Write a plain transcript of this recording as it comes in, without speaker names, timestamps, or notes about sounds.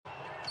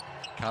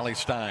Kylie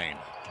Stein.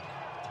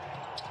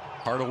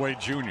 Hardaway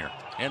Jr.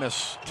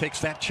 Ennis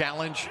takes that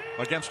challenge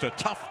against a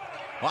tough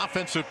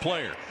offensive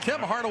player.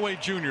 Tim Hardaway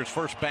Jr.'s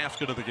first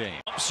basket of the game.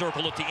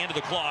 Circle at the end of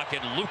the clock,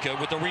 and Luka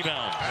with the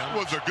rebound. That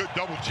was a good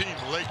double team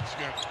late.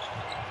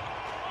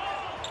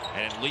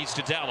 And it leads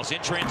to Dallas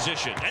in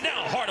transition. And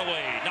now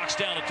Hardaway knocks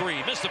down a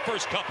three. Missed the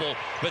first couple,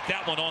 but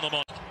that one on the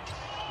money.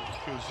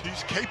 Because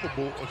he's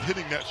capable of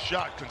hitting that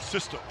shot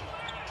consistently.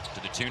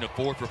 To the tune of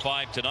 4 for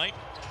 5 tonight.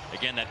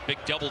 Again, that big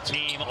double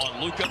team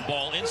on Luka.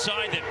 Ball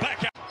inside, then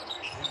back out.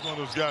 He's one of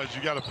those guys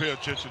you got to pay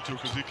attention to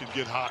because he can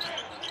get hot.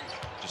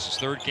 Just his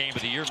third game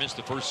of the year. Missed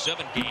the first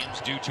 7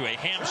 games due to a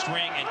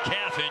hamstring and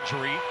calf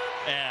injury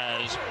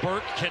as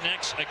Burke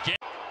connects again.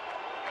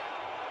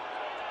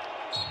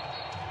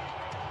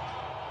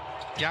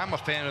 Yeah, I'm a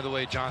fan of the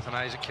way Jonathan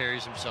Isaac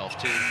carries himself,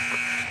 too.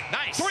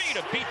 Nice. 3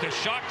 to beat the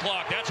shot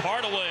clock. That's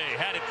Hardaway.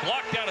 Had it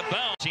blocked out of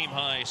bounds. Team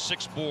high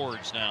 6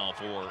 boards now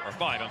for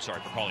 5, I'm sorry,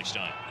 for Cauley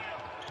Stein.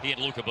 He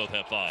and Luka both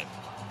have 5.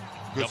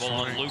 Good Double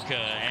on Luka,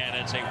 and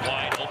it's a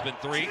wide open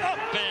 3. Up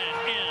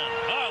and in.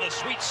 Oh, the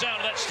sweet sound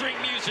of that string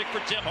music for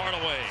Tim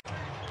Hardaway.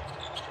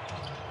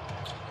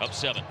 Up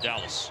 7,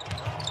 Dallas.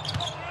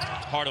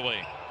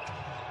 Hardaway.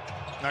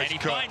 Nice and he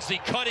cut. finds the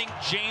cutting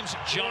James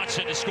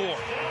Johnson to score.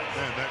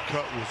 Man, that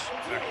cut was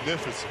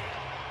magnificent.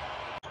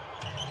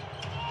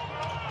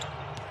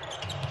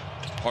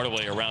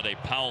 Hardaway around a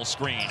Powell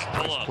screen.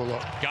 Pull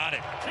up. Got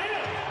it.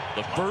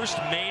 The first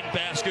made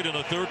basket in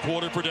the third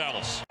quarter for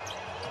Dallas.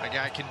 That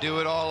guy can do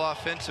it all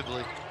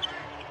offensively.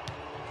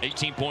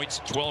 18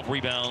 points, 12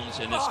 rebounds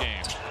in this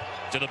game.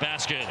 To the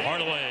basket,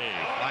 Hardaway.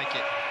 Like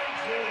it.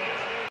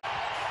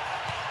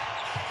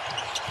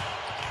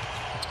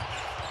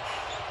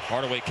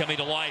 Hardaway coming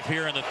to life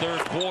here in the third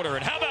quarter.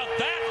 And how about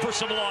that for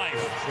some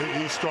life?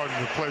 He's starting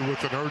to play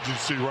with an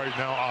urgency right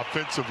now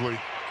offensively.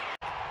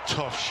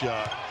 Tough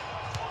shot.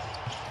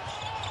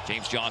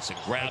 James Johnson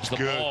grabs the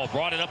ball,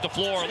 brought it up the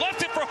floor,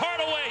 left it for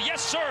Hardaway.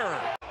 Yes, sir.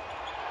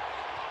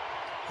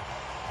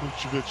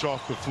 Vucevic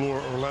off the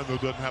floor. Orlando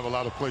doesn't have a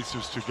lot of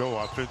places to go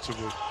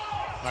offensively.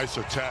 Nice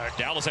attack.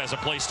 Dallas has a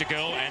place to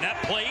go, and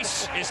that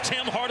place is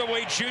Tim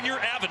Hardaway Jr.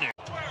 Avenue.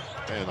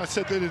 And I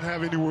said they didn't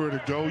have anywhere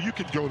to go. You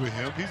can go to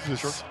him.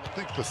 He's, I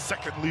think, the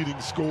second leading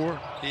scorer.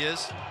 He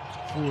is.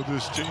 For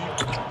this team.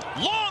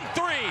 Long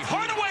 3,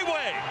 Hardaway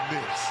way.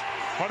 Miss.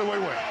 Hardaway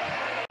way.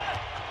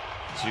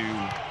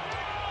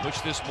 To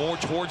push this more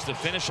towards the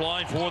finish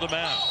line for the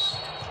Mavs.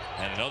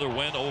 And another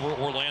win over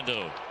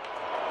Orlando.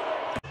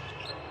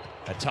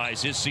 That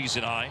ties his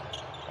season high.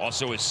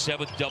 Also his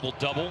 7th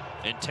double-double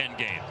in 10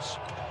 games.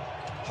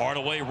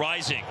 Hardaway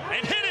rising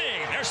and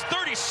hitting. There's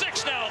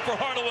 36 now for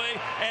Hardaway,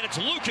 and it's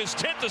Luka's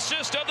 10th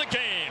assist of the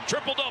game.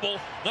 Triple-double,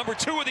 number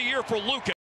 2 of the year for Luka.